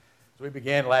We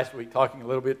began last week talking a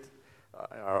little bit,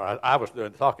 or I was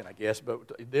doing the talking, I guess,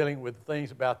 but dealing with things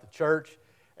about the church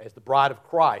as the bride of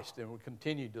Christ, and we'll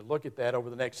continue to look at that over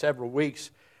the next several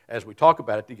weeks as we talk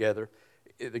about it together.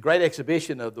 The great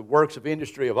exhibition of the works of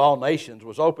industry of all nations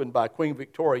was opened by Queen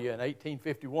Victoria in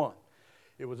 1851.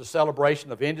 It was a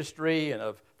celebration of industry and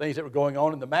of things that were going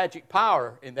on, and the magic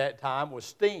power in that time was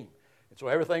steam. And so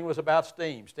everything was about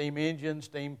steam engines,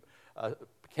 steam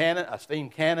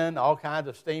cannon, all kinds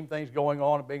of steam things going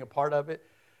on and being a part of it.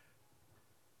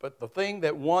 But the thing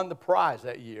that won the prize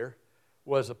that year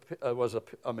was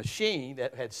a machine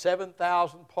that had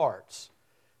 7,000 parts,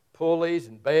 pulleys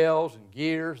and bells and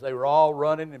gears. They were all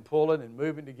running and pulling and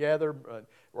moving together,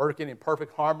 working in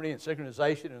perfect harmony and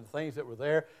synchronization and the things that were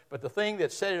there. But the thing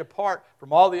that set it apart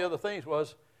from all the other things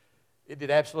was it did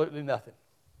absolutely nothing.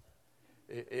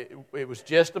 It was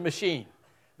just a machine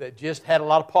that just had a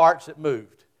lot of parts that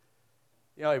moved.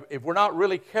 You know, if we're not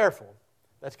really careful,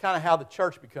 that's kind of how the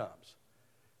church becomes.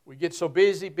 We get so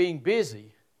busy being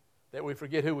busy that we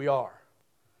forget who we are,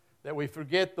 that we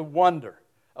forget the wonder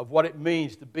of what it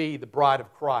means to be the bride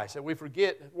of Christ, that we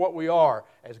forget what we are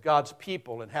as God's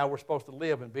people and how we're supposed to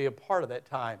live and be a part of that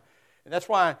time. And that's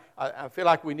why I feel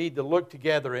like we need to look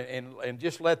together and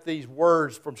just let these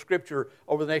words from Scripture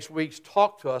over the next weeks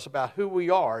talk to us about who we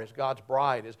are as God's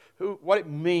bride, what it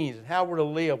means and how we're to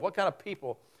live, what kind of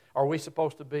people are we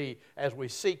supposed to be as we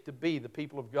seek to be the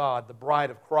people of God, the bride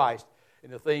of Christ, in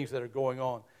the things that are going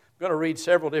on. I'm going to read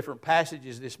several different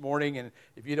passages this morning, and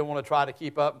if you don't want to try to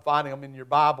keep up and finding them in your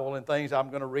Bible and things, I'm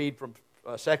going to read from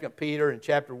 2 Peter in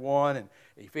chapter 1 and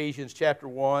Ephesians chapter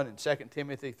 1 and 2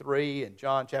 Timothy 3 and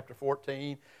John chapter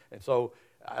 14. And so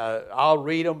I'll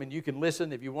read them and you can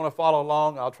listen. If you want to follow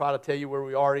along, I'll try to tell you where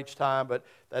we are each time, but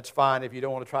that's fine if you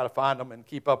don't want to try to find them and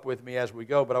keep up with me as we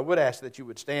go. But I would ask that you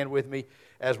would stand with me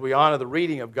as we honor the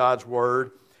reading of God's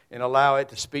Word and allow it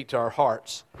to speak to our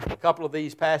hearts. A couple of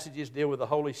these passages deal with the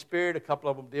Holy Spirit. A couple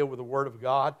of them deal with the Word of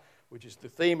God, which is the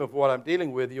theme of what I'm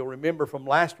dealing with. You'll remember from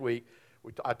last week,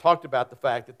 I talked about the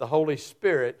fact that the Holy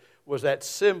Spirit was that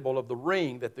symbol of the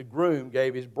ring that the groom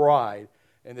gave his bride,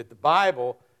 and that the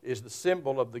Bible is the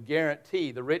symbol of the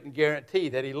guarantee, the written guarantee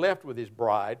that he left with his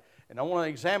bride. And I want to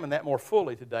examine that more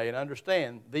fully today and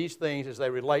understand these things as they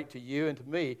relate to you and to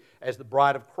me as the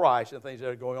bride of Christ and things that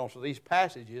are going on. So these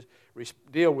passages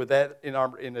deal with that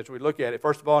as we look at it.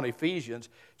 First of all, in Ephesians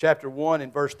chapter 1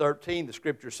 and verse 13, the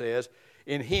Scripture says,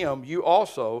 "In him you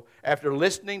also, after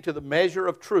listening to the measure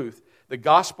of truth, the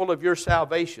gospel of your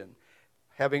salvation,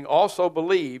 having also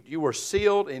believed, you were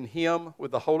sealed in him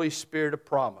with the Holy Spirit of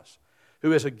promise,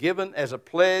 who is given as a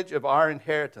pledge of our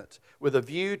inheritance, with a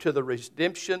view to the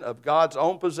redemption of God's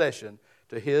own possession,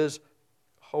 to his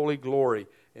holy glory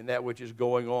in that which is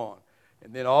going on."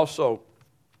 And then also,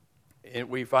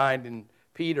 we find in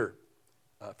Peter,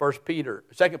 2 Peter,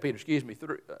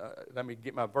 let me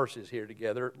get my verses here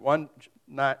together,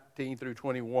 1:19 through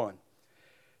 21.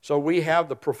 "So we have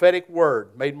the prophetic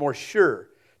word made more sure,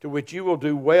 to which you will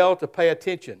do well to pay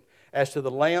attention, as to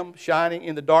the lamp shining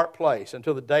in the dark place,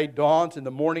 until the day dawns and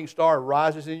the morning star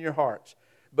rises in your hearts.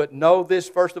 But know this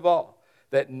first of all,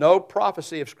 that no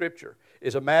prophecy of Scripture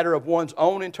is a matter of one's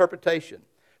own interpretation.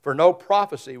 For no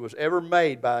prophecy was ever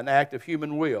made by an act of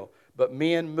human will, but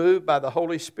men moved by the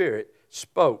Holy Spirit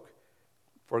spoke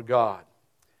for God."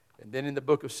 And then in the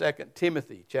book of 2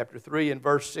 Timothy, chapter 3 and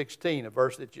verse 16, a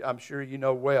verse that I'm sure you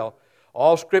know well,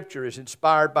 "All Scripture is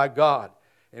inspired by God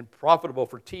and profitable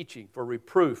for teaching, for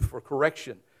reproof, for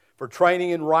correction, for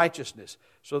training in righteousness,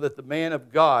 so that the man of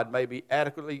God may be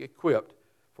adequately equipped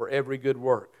for every good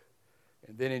work."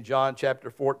 And then in John chapter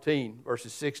 14,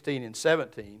 verses 16 and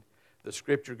 17, the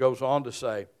Scripture goes on to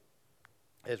say,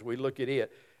 as we look at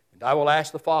it, "And I will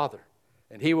ask the Father,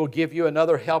 and he will give you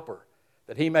another helper,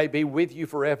 that he may be with you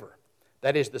forever.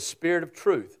 That is the Spirit of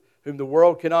truth, whom the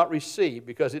world cannot receive,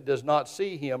 because it does not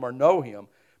see him or know him,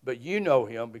 but you know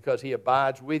him, because he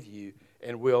abides with you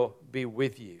and will be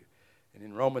with you." And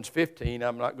in Romans 15,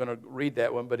 I'm not going to read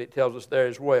that one, but it tells us there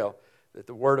as well that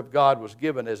the Word of God was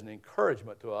given as an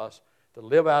encouragement to us to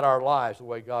live out our lives the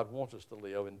way God wants us to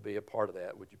live and be a part of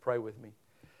that. Would you pray with me?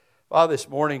 Father, this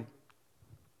morning,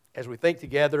 as we think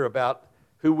together about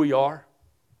who we are,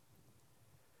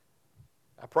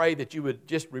 I pray that you would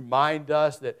just remind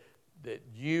us that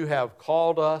you have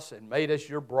called us and made us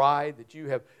your bride, that you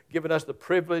have given us the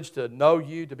privilege to know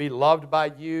you, to be loved by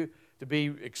you, to be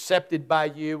accepted by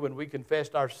you when we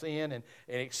confessed our sin and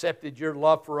accepted your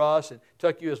love for us and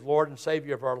took you as Lord and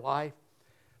Savior of our life.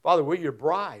 Father, we're your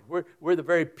bride. We're the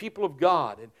very people of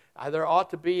God. And there ought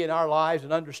to be in our lives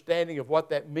an understanding of what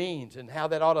that means and how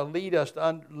that ought to lead us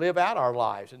to live out our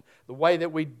lives. And the way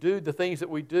that we do the things that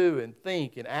we do and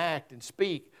think and act and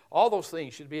speak, all those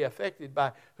things should be affected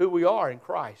by who we are in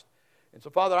Christ. And so,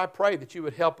 Father, I pray that you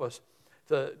would help us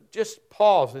to just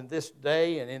pause in this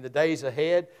day and in the days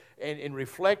ahead and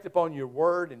reflect upon your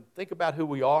word and think about who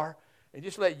we are and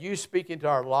just let you speak into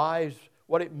our lives,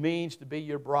 what it means to be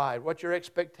your bride, what your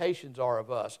expectations are of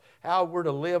us, how we're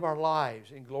to live our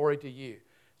lives in glory to you.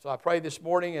 So I pray this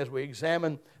morning as we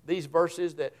examine these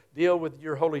verses that deal with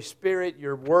your Holy Spirit,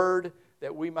 your word,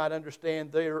 that we might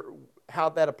understand how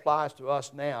that applies to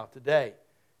us now, today,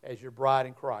 as your bride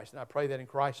in Christ. And I pray that in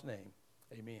Christ's name.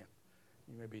 Amen.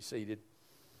 You may be seated.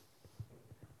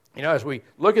 You know, as we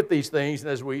look at these things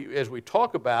and as we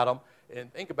talk about them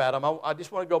and think about them, I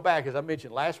just want to go back. As I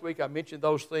mentioned last week, I mentioned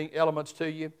those elements to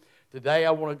you. Today,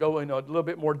 I want to go into a little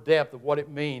bit more depth of what it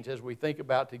means as we think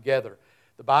about together.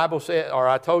 The Bible said, or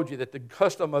I told you, that the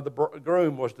custom of the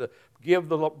groom was to give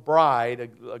the bride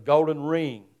a golden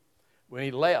ring when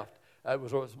he left. It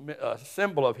was a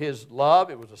symbol of his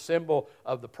love. It was a symbol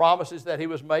of the promises that he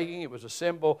was making. It was a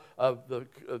symbol of the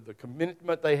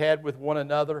commitment they had with one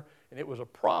another. And it was a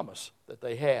promise that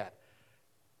they had.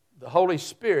 The Holy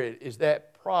Spirit is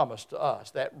that promise to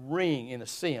us, that ring in a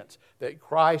sense that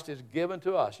Christ has given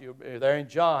to us. You're there in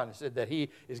John, it said that he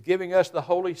is giving us the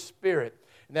Holy Spirit.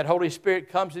 And that Holy Spirit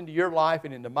comes into your life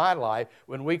and into my life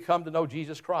when we come to know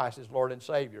Jesus Christ as Lord and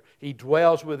Savior. He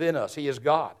dwells within us. He is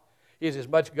God. He is as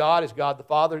much God as God the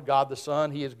Father, God the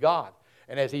Son. He is God.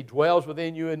 And as He dwells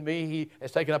within you and me, He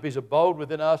has taken up His abode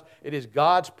within us. It is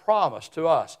God's promise to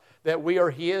us that we are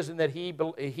His and that He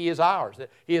is ours, that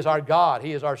He is our God,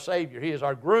 He is our Savior, He is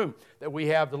our groom that we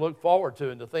have to look forward to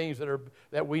and the things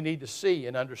that we need to see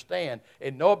and understand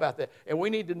and know about that. And we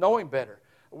need to know Him better.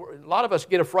 A lot of us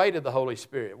get afraid of the Holy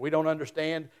Spirit. We don't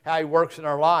understand how He works in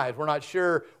our lives. We're not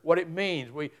sure what it means.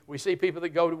 We see people that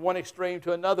go to one extreme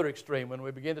to another extreme when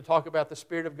we begin to talk about the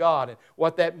Spirit of God and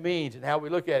what that means and how we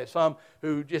look at it. Some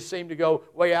who just seem to go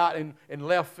way out in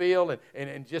left field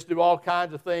and just do all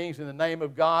kinds of things in the name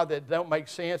of God that don't make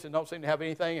sense and don't seem to have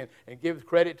anything and give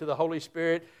credit to the Holy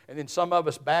Spirit. And then some of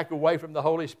us back away from the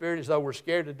Holy Spirit as though we're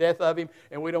scared to death of Him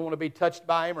and we don't want to be touched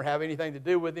by Him or have anything to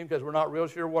do with Him because we're not real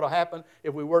sure what will happen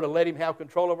if we were to let Him have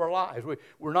control of our lives.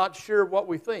 We're not sure what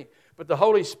we think. But the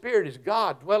Holy Spirit is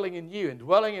God dwelling in you and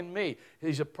dwelling in me.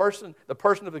 He's the person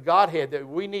of the Godhead that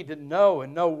we need to know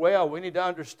and know well. We need to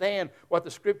understand what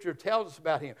the Scripture tells us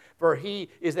about Him. For He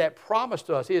is that promise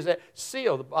to us. He is that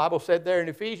seal. The Bible said there in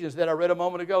Ephesians that I read a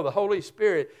moment ago, the Holy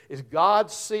Spirit is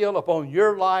God's seal upon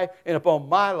your life and upon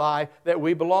my life that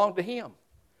we belong to Him.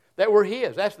 That we're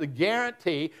His. That's the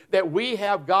guarantee that we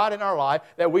have God in our life,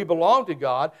 that we belong to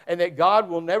God, and that God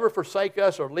will never forsake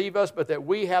us or leave us, but that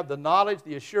we have the knowledge,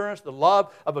 the assurance, the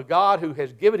love of a God who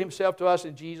has given Himself to us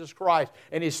in Jesus Christ.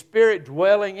 And His Spirit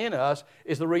dwelling in us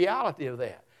is the reality of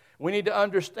that. We need to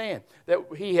understand that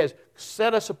He has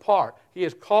set us apart. He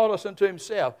has called us unto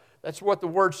Himself. That's what the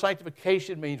word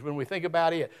sanctification means when we think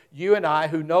about it. You and I,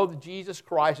 who know that Jesus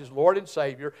Christ is Lord and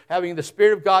Savior, having the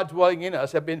Spirit of God dwelling in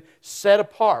us, have been set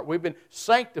apart. We've been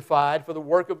sanctified for the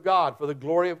work of God, for the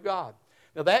glory of God.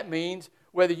 Now that means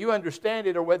whether you understand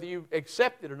it or whether you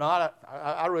accept it or not,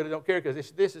 I really don't care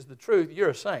because this is the truth. You're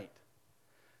a saint.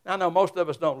 Now I know most of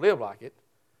us don't live like it.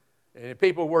 And if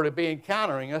people were to be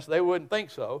encountering us, they wouldn't think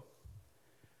so.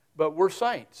 But we're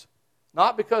saints.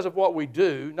 Not because of what we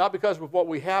do, not because of what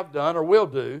we have done or will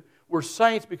do. We're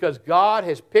saints because God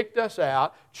has picked us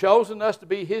out, chosen us to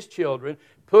be His children,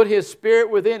 put His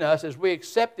Spirit within us as we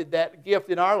accepted that gift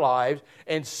in our lives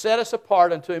and set us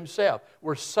apart unto Himself.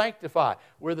 We're sanctified.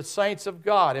 We're the saints of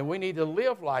God, and we need to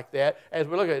live like that as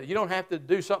we look at it. You don't have to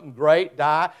do something great,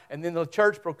 die, and then the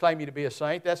church proclaim you to be a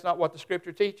saint. That's not what the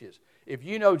Scripture teaches. If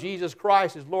you know Jesus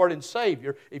Christ as Lord and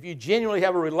Savior, if you genuinely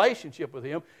have a relationship with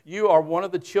Him, you are one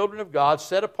of the children of God,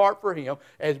 set apart for Him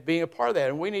as being a part of that.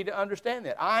 And we need to understand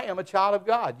that. I am a child of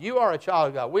God. You are a child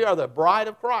of God. We are the bride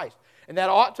of Christ. And that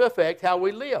ought to affect how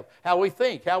we live, how we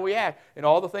think, how we act, and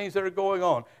all the things that are going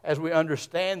on. As we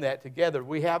understand that together,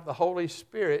 we have the Holy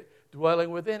Spirit dwelling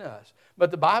within us.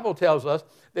 But the Bible tells us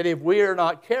that if we are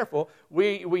not careful,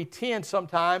 we tend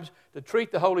sometimes to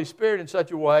treat the Holy Spirit in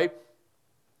such a way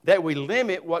that we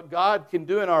limit what God can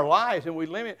do in our lives and we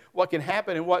limit what can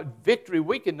happen and what victory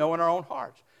we can know in our own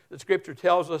hearts. The Scripture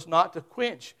tells us not to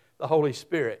quench the Holy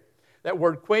Spirit. That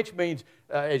word quench means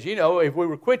As you know, if we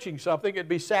were quenching something, it'd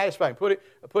be satisfying,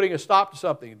 putting a stop to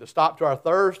something, the stop to our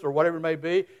thirst or whatever it may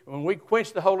be. When we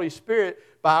quench the Holy Spirit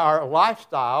by our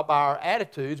lifestyle, by our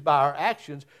attitudes, by our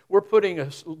actions, we're putting a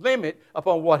limit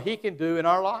upon what He can do in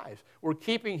our lives. We're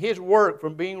keeping His work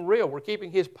from being real. We're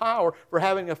keeping His power from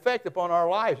having an effect upon our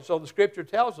lives. So the Scripture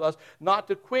tells us not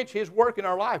to quench His work in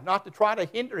our life, not to try to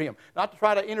hinder Him, not to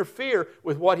try to interfere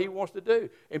with what He wants to do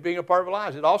in being a part of our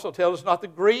lives. It also tells us not to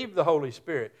grieve the Holy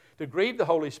Spirit. To grieve the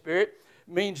Holy Spirit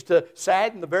means to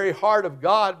sadden the very heart of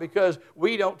God because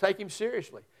we don't take Him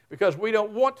seriously, because we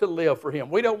don't want to live for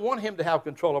Him. We don't want Him to have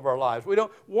control of our lives. We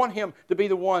don't want Him to be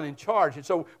the one in charge, and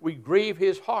so we grieve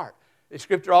His heart. The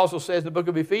Scripture also says in the book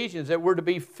of Ephesians that we're to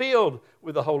be filled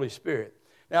with the Holy Spirit.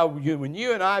 Now, when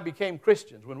you and I became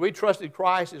Christians, when we trusted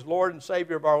Christ as Lord and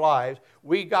Savior of our lives,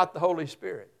 we got the Holy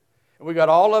Spirit. And we got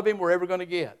all of Him we're ever going to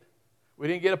get. We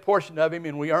didn't get a portion of Him,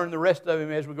 and we earn the rest of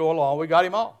Him as we go along. We got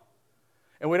Him all.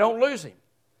 And we don't lose Him.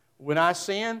 When I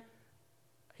sin,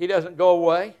 He doesn't go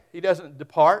away. He doesn't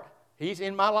depart. He's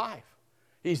in my life.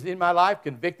 He's in my life,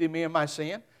 convicting me of my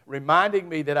sin, reminding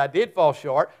me that I did fall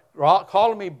short,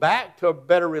 calling me back to a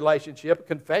better relationship, a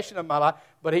confession of my life,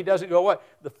 but He doesn't go away.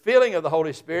 The filling of the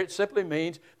Holy Spirit simply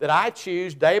means that I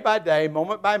choose day by day,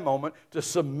 moment by moment, to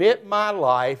submit my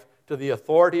life to the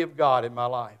authority of God in my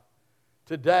life.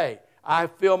 Today, I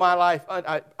fill my life,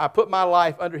 I put my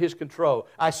life under His control.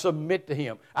 I submit to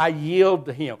Him. I yield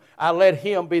to Him. I let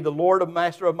Him be the Lord and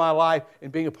Master of my life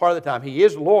and being a part of the time. He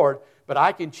is Lord, but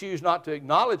I can choose not to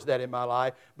acknowledge that in my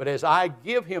life. But as I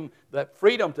give Him that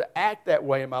freedom to act that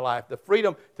way in my life, the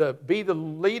freedom to be the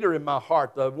leader in my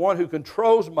heart, the one who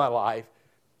controls my life,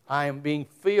 I am being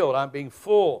filled, I'm being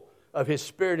full of His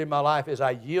Spirit in my life as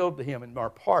I yield to Him and are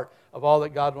part of all that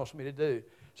God wants me to do.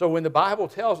 So when the Bible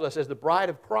tells us as the bride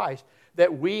of Christ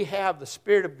that we have the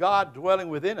Spirit of God dwelling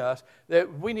within us,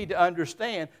 that we need to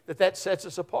understand that that sets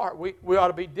us apart. We ought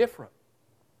to be different.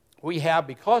 We have,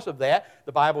 because of that,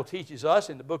 the Bible teaches us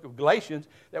in the book of Galatians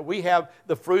that we have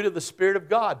the fruit of the Spirit of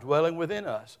God dwelling within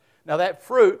us. Now that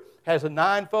fruit has a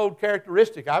ninefold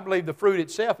characteristic. I believe the fruit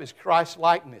itself is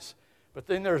Christ-likeness. But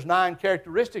then there's 9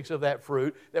 characteristics of that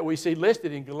fruit that we see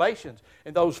listed in Galatians.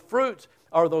 And those fruits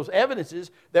are those evidences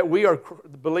that we are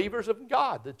the believers of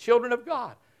God, the children of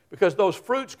God. Because those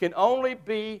fruits can only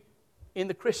be in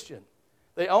the Christian.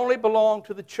 They only belong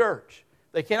to the church.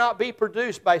 They cannot be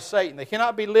produced by Satan. They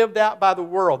cannot be lived out by the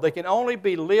world. They can only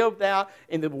be lived out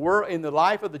in the world, in the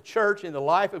life of the church, in the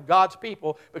life of God's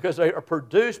people, because they are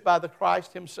produced by the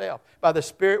Christ Himself, by the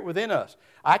Spirit within us.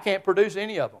 I can't produce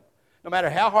any of them. No matter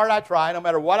how hard I try, no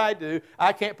matter what I do,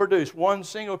 I can't produce one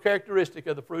single characteristic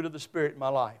of the fruit of the Spirit in my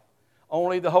life.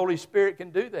 Only the Holy Spirit can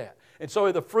do that. And so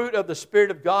if the fruit of the Spirit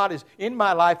of God is in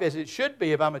my life as it should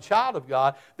be if I'm a child of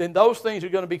God, then those things are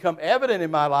going to become evident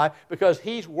in my life because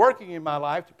He's working in my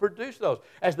life to produce those.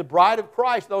 As the bride of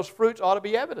Christ, those fruits ought to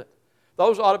be evident.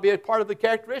 Those ought to be a part of the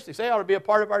characteristics. They ought to be a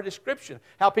part of our description,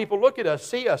 how people look at us,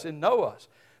 see us, and know us.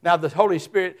 Now, the Holy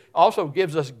Spirit also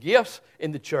gives us gifts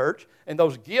in the church, and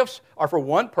those gifts are for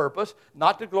one purpose,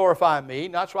 not to glorify me,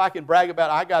 not so I can brag about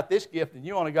I got this gift and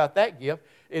you only got that gift.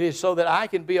 It is so that I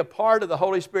can be a part of the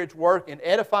Holy Spirit's work in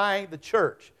edifying the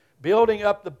church, building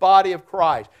up the body of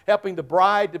Christ, helping the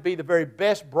bride to be the very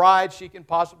best bride she can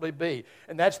possibly be.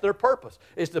 And that's their purpose,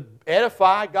 is to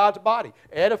edify God's body,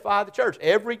 edify the church,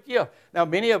 every gift. Now,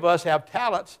 many of us have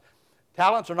talents.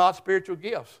 Talents are not spiritual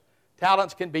gifts.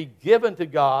 Talents can be given to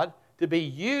God to be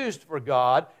used for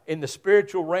God in the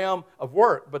spiritual realm of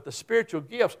work. But the spiritual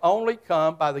gifts only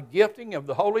come by the gifting of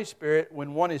the Holy Spirit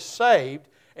when one is saved,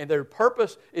 and their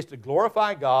purpose is to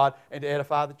glorify God and to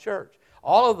edify the church.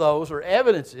 All of those are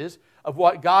evidences of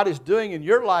what God is doing in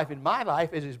your life, in my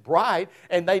life, as His bride,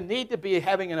 and they need to be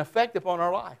having an effect upon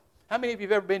our life. How many of you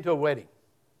have ever been to a wedding?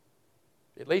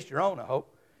 At least your own, I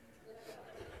hope.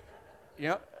 You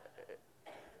know,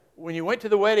 when you went to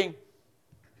the wedding,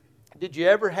 did you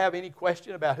ever have any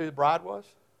question about who the bride was?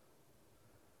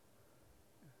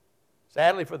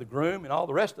 Sadly for the groom and all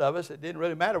the rest of us, it didn't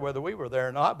really matter whether we were there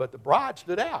or not, but the bride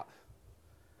stood out.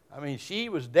 I mean, she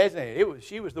was designated.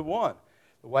 She was the one.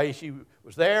 The way she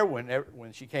was there,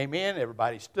 when she came in,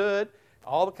 everybody stood,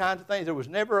 all the kinds of things. There was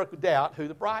never a doubt who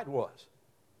the bride was.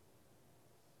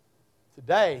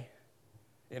 Today,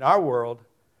 in our world,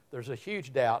 there's a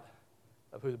huge doubt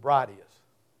of who the bride is.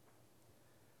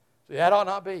 See, that ought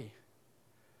not be.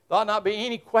 There ought not be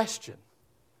any question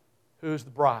who's the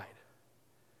bride.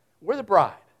 We're the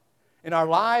bride. And our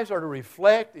lives are to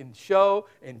reflect and show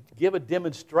and give a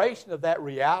demonstration of that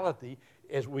reality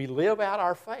as we live out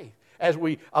our faith. as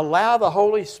we allow the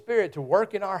Holy Spirit to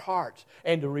work in our hearts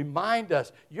and to remind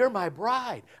us, you're my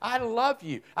bride. I love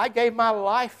you. I gave my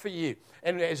life for you.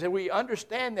 And as we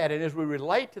understand that and as we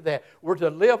relate to that, we're to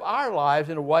live our lives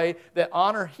in a way that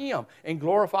honor Him and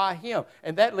glorify Him.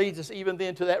 And that leads us even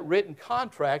then to that written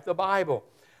contract, the Bible.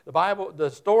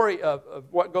 The story of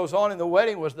what goes on in the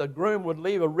wedding was the groom would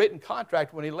leave a written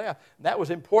contract when he left. And that was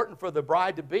important for the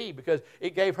bride to be because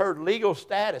it gave her legal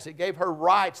status. It gave her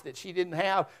rights that she didn't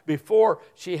have before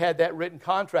she had that written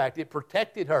contract. It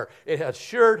protected her. It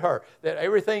assured her that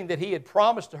everything that he had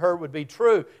promised to her would be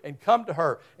true and come to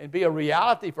her and be a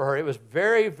reality for her. It was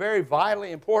very, very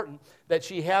vitally important that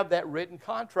she have that written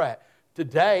contract.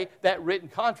 Today, that written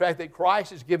contract that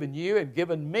Christ has given you and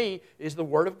given me is the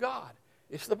Word of God.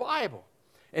 It's the Bible.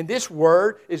 And this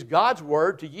Word is God's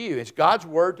Word to you. It's God's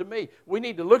Word to me. We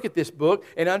need to look at this book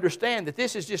and understand that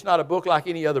this is just not a book like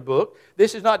any other book.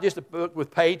 This is not just a book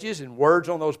with pages and words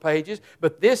on those pages,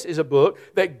 but this is a book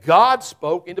that God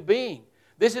spoke into being.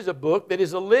 This is a book that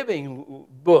is a living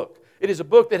book. It is a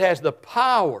book that has the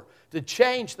power to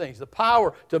change things, the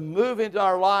power to move into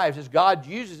our lives as God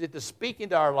uses it to speak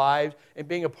into our lives and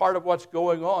being a part of what's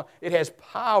going on. It has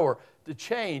power to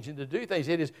change and to do things.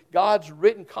 It is God's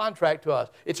written contract to us.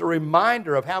 It's a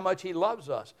reminder of how much He loves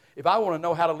us. If I want to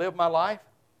know how to live my life,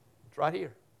 it's right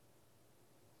here.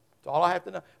 It's all I have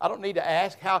to know. I don't need to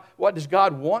ask what does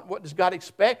God want? What does God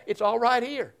expect? It's all right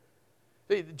here.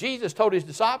 See, Jesus told His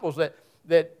disciples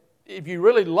that if you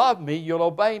really love me, you'll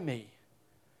obey me.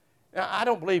 Now, I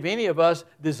don't believe any of us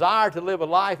desire to live a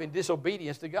life in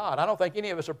disobedience to God. I don't think any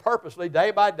of us are purposely,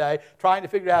 day by day, trying to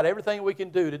figure out everything we can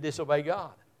do to disobey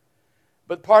God.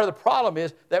 But part of the problem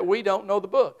is that we don't know the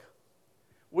book.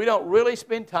 We don't really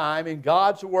spend time in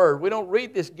God's Word. We don't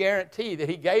read this guarantee that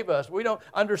He gave us. We don't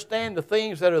understand the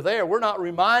things that are there. We're not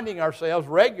reminding ourselves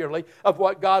regularly of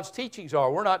what God's teachings are.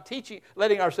 We're not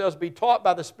letting ourselves be taught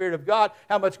by the Spirit of God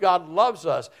how much God loves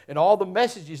us and all the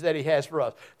messages that He has for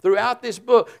us. Throughout this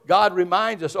book, God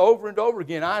reminds us over and over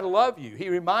again, I love you. He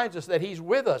reminds us that He's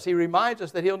with us. He reminds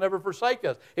us that He'll never forsake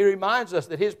us. He reminds us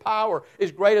that His power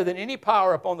is greater than any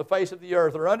power upon the face of the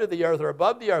earth or under the earth or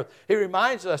above the earth. He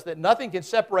reminds us that nothing can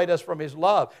separate us from His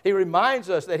love. He reminds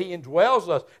us that He indwells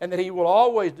us and that He will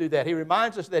always do that. He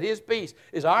reminds us that His peace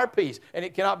is our peace and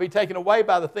it cannot be taken away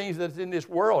by the things that's in this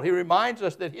world. He reminds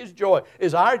us that His joy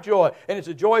is our joy, and it's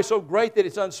a joy so great that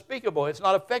it's unspeakable. It's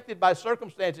not affected by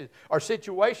circumstances or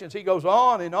situations. He goes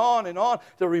on and on and on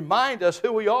to remind us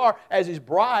who we are as His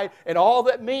bride and all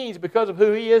that means because of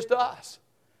who He is to us.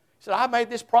 He said, I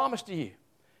made this promise to you,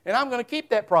 and I'm going to keep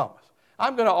that promise.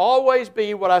 I'm going to always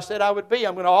be what I said I would be.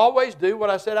 I'm going to always do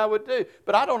what I said I would do.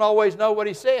 But I don't always know what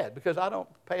He said because I don't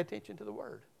pay attention to the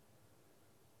Word.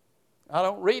 I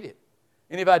don't read it.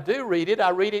 And if I do read it,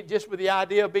 I read it just with the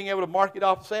idea of being able to mark it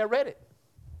off and say I read it.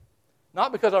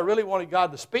 Not because I really wanted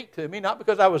God to speak to me, not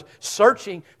because I was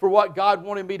searching for what God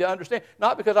wanted me to understand,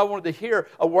 not because I wanted to hear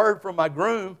a word from my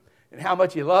groom and how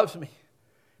much he loves me,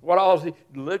 what all is he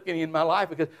looking in my life,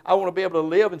 because I want to be able to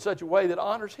live in such a way that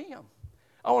honors Him.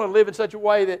 I want to live in such a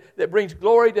way that brings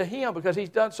glory to Him because He's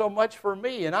done so much for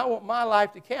me, and I want my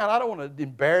life to count. I don't want to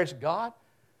embarrass God.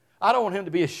 I don't want Him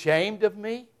to be ashamed of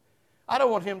me. I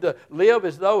don't want Him to live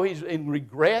as though He's in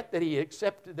regret that He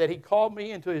accepted, that He called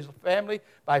me into His family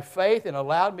by faith and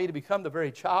allowed me to become the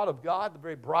very child of God, the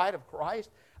very bride of Christ.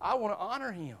 I want to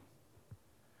honor Him.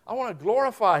 I want to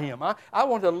glorify Him. I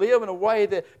want to live in a way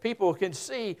that people can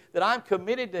see that I'm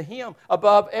committed to Him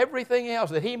above everything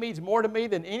else, that He means more to me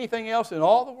than anything else in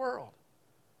all the world.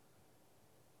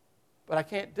 But I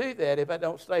can't do that if I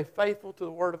don't stay faithful to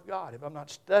the Word of God, if I'm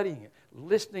not studying it,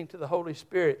 listening to the Holy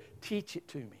Spirit teach it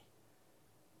to me.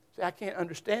 See, I can't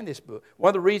understand this book. One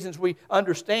of the reasons we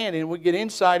understand and we get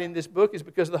insight in this book is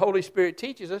because the Holy Spirit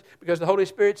teaches us, because the Holy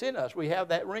Spirit's in us. We have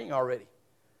that ring already.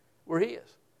 We're His.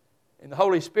 And the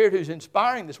Holy Spirit who's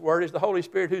inspiring this Word is the Holy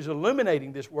Spirit who's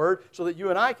illuminating this Word so that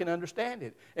you and I can understand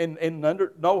it and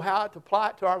know how to apply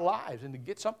it to our lives and to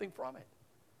get something from it.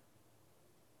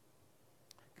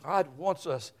 God wants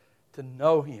us to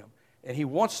know Him. And He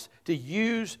wants to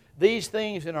use these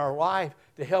things in our life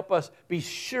to help us be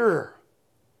sure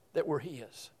that we're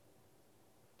His.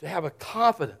 To have a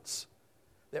confidence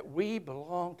that we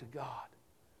belong to God.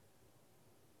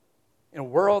 In a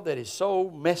world that is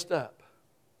so messed up,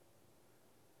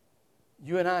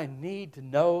 you and I need to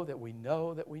know that we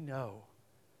know that we know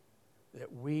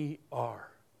that we are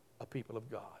a people of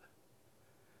God.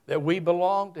 That we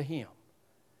belong to Him.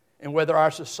 And whether our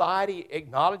society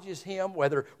acknowledges Him,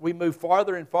 whether we move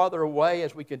farther and farther away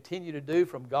as we continue to do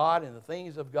from God and the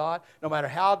things of God, no matter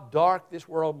how dark this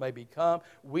world may become,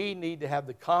 we need to have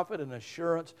the confident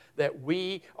assurance that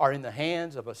we are in the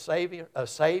hands of a Savior,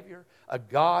 a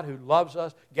God who loves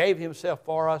us, gave Himself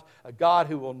for us, a God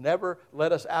who will never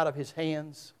let us out of His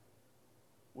hands.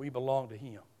 We belong to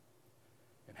Him.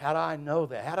 And how do I know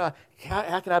that?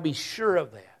 How can I be sure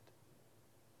of that?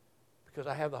 Because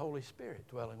I have the Holy Spirit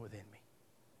dwelling within me.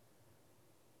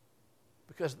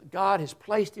 Because God has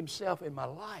placed Himself in my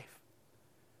life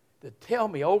to tell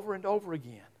me over and over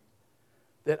again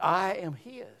that I am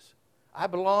His. I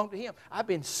belong to Him. I've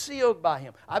been sealed by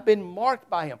Him. I've been marked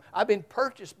by Him. I've been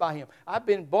purchased by Him. I've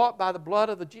been bought by the blood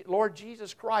of the Lord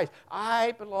Jesus Christ.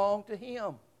 I belong to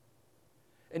Him.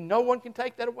 And no one can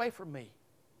take that away from me.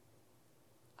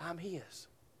 I'm His.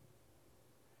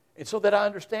 And so that I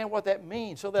understand what that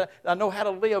means, so that I know how to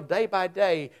live day by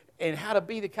day and how to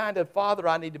be the kind of father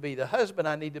I need to be, the husband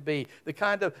I need to be, the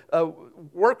kind of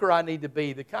worker I need to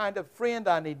be, the kind of friend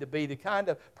I need to be, the kind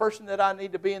of person that I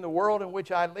need to be in the world in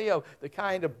which I live, the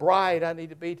kind of bride I need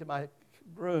to be to my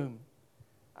groom.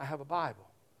 I have a Bible.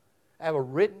 I have a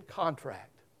written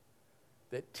contract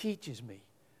that teaches me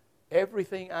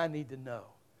everything I need to know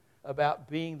about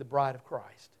being the bride of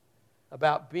Christ,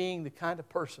 about being the kind of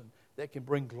person that can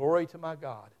bring glory to my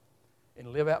God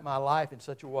and live out my life in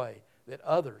such a way that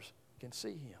others can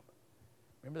see Him.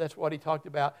 Remember, that's what He talked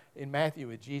about in Matthew,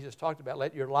 when Jesus talked about,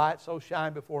 let your light so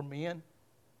shine before men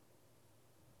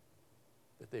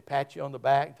that they pat you on the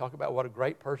back and talk about what a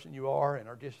great person you are and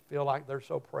just feel like they're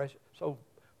so precious, so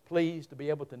pleased to be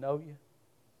able to know you.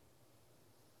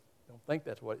 I don't think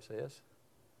that's what it says.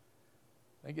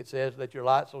 I think it says, let your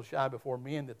light so shine before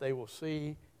men that they will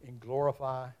see and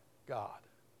glorify God.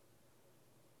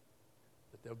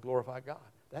 That they'll glorify God.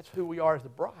 That's who we are as the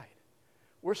bride.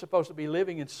 We're supposed to be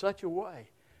living in such a way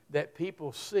that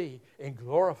people see and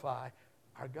glorify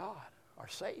our God, our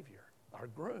Savior, our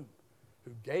groom,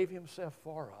 who gave Himself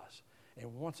for us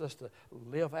and wants us to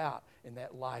live out in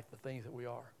that life the things that we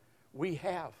are. We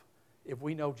have, if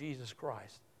we know Jesus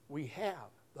Christ, we have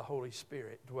the Holy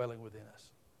Spirit dwelling within us.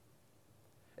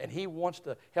 And He wants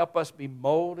to help us be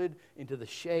molded into the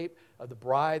shape of the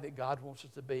bride that God wants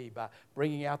us to be by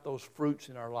bringing out those fruits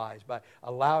in our lives, by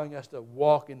allowing us to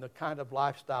walk in the kind of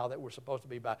lifestyle that we're supposed to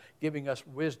be, by giving us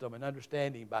wisdom and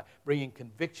understanding, by bringing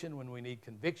conviction when we need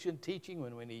conviction, teaching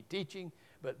when we need teaching,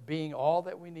 but being all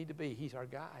that we need to be. He's our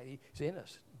guide. He's in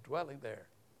us, dwelling there.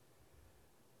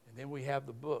 And then we have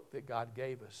the book that God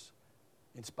gave us,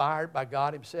 inspired by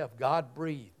God Himself. God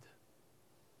breathed.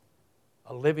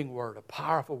 A living word, a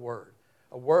powerful word,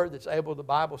 a word that's able, the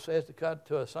Bible says, to cut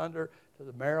to asunder to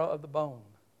the marrow of the bone.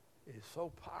 It is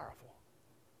so powerful.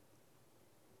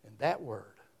 And that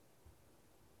word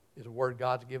is a word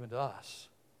God's given to us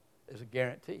as a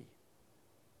guarantee,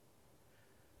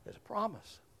 as a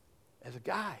promise, as a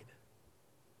guide,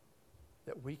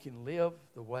 that we can live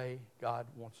the way God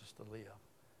wants us to live,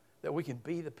 that we can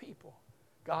be the people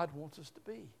God wants us to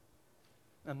be.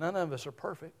 Now, none of us are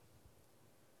perfect.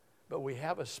 But we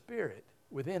have a Spirit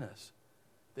within us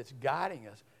that's guiding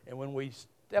us. And when we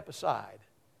step aside,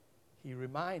 He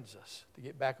reminds us to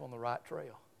get back on the right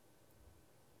trail.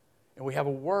 And we have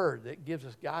a Word that gives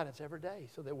us guidance every day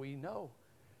so that we know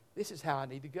this is how I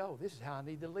need to go. This is how I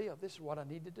need to live. This is what I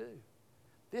need to do.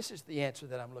 This is the answer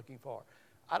that I'm looking for.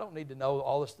 I don't need to know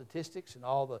all the statistics and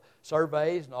all the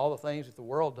surveys and all the things that the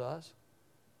world does.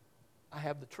 I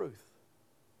have the truth.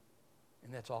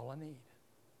 And that's all I need.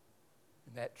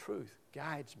 And that truth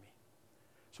guides me.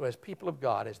 So as people of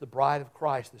God, as the bride of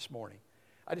Christ this morning,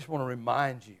 I just want to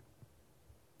remind you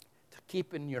to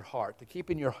keep in your heart, to keep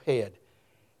in your head,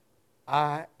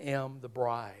 I am the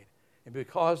bride. And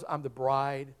because I'm the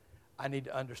bride, I need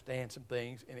to understand some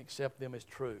things and accept them as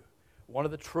true. One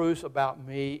of the truths about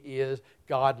me is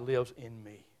God lives in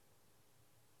me.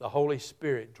 The Holy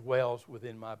Spirit dwells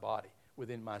within my body,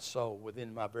 within my soul,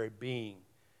 within my very being.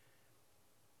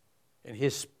 And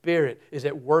His Spirit is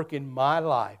at work in my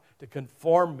life to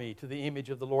conform me to the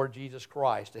image of the Lord Jesus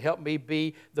Christ, to help me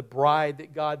be the bride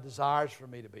that God desires for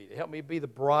me to be, to help me be the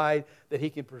bride that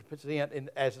He can present, in,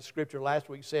 as the Scripture last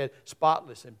week said,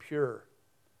 spotless and pure.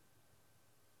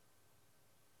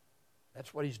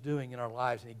 That's what He's doing in our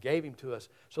lives, and He gave Him to us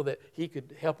so that He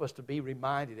could help us to be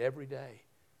reminded every day.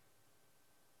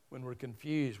 When we're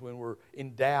confused, when we're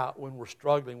in doubt, when we're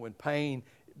struggling, when pain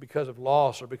because of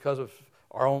loss or because of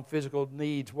our own physical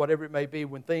needs, whatever it may be,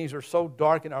 when things are so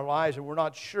dark in our lives and we're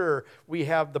not sure, we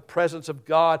have the presence of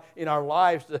God in our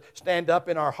lives to stand up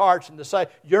in our hearts and to say,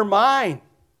 you're mine.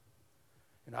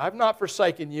 And I've not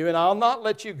forsaken you, and I'll not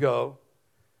let you go.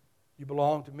 You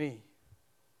belong to me.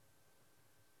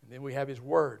 And then we have His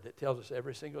Word that tells us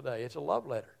every single day. It's a love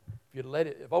letter. If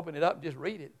you open it up and just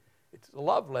read it, it's a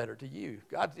love letter to you.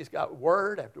 God's just got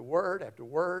word after word after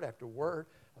word after word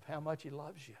of how much He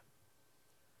loves you.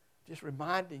 Just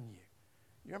reminding you,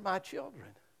 you're my children.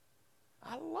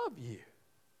 I love you.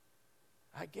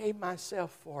 I gave myself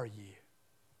for you.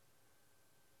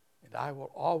 And I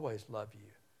will always love you.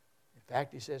 In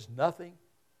fact, He says nothing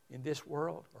in this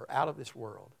world or out of this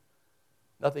world,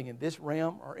 nothing in this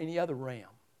realm or any other realm,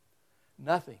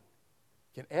 nothing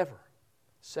can ever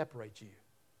separate you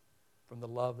from the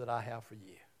love that I have for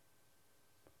you.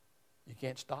 You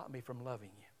can't stop me from loving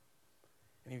you.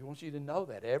 And He wants you to know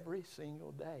that every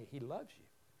single day. He loves you.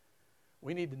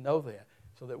 We need to know that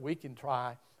so that we can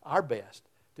try our best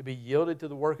to be yielded to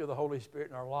the work of the Holy Spirit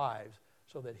in our lives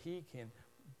so that He can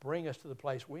bring us to the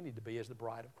place we need to be as the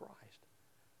bride of Christ.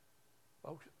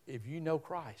 Folks, if you know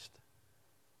Christ,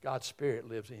 God's Spirit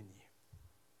lives in you.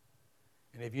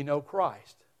 And if you know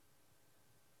Christ,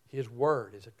 His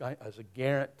Word is a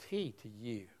guarantee to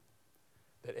you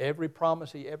that every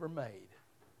promise He ever made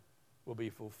will be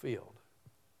fulfilled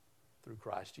through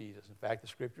Christ Jesus. In fact, the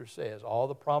Scripture says all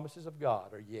the promises of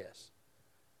God are yes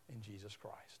in Jesus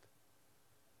Christ.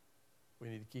 We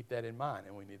need to keep that in mind,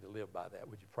 and we need to live by that.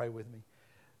 Would you pray with me?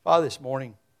 Father, this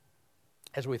morning,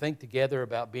 as we think together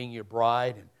about being your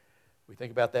bride, and we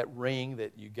think about that ring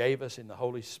that you gave us in the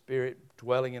Holy Spirit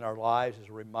dwelling in our lives as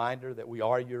a reminder that we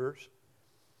are yours,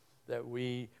 that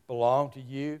we belong to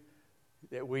you,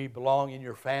 that we belong in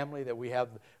your family, that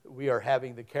we are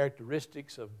having the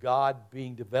characteristics of God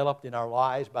being developed in our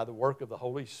lives by the work of the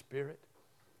Holy Spirit.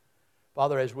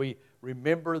 Father, as we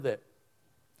remember that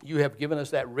you have given us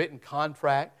that written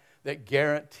contract that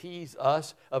guarantees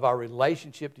us of our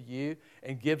relationship to you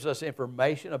and gives us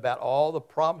information about all the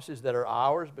promises that are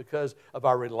ours because of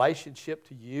our relationship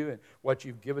to you and what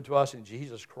you've given to us in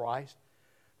Jesus Christ.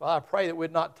 Father, I pray that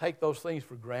we'd not take those things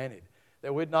for granted,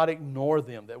 that we'd not ignore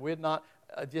them, that we'd not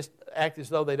just act as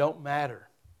though they don't matter,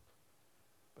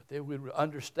 but that we'd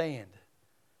understand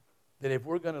that if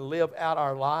we're going to live out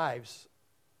our lives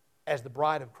as the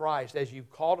bride of Christ, as you've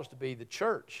called us to be, the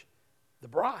church, the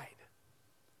bride,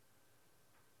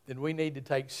 then we need to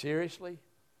take seriously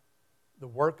the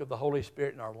work of the Holy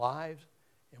Spirit in our lives,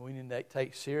 and we need to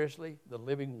take seriously the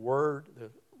living Word, the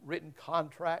written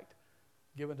contract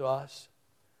given to us,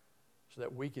 so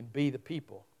that we can be the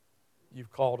people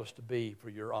you've called us to be for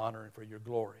your honor and for your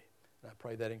glory. And I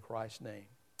pray that in Christ's name.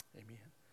 Amen.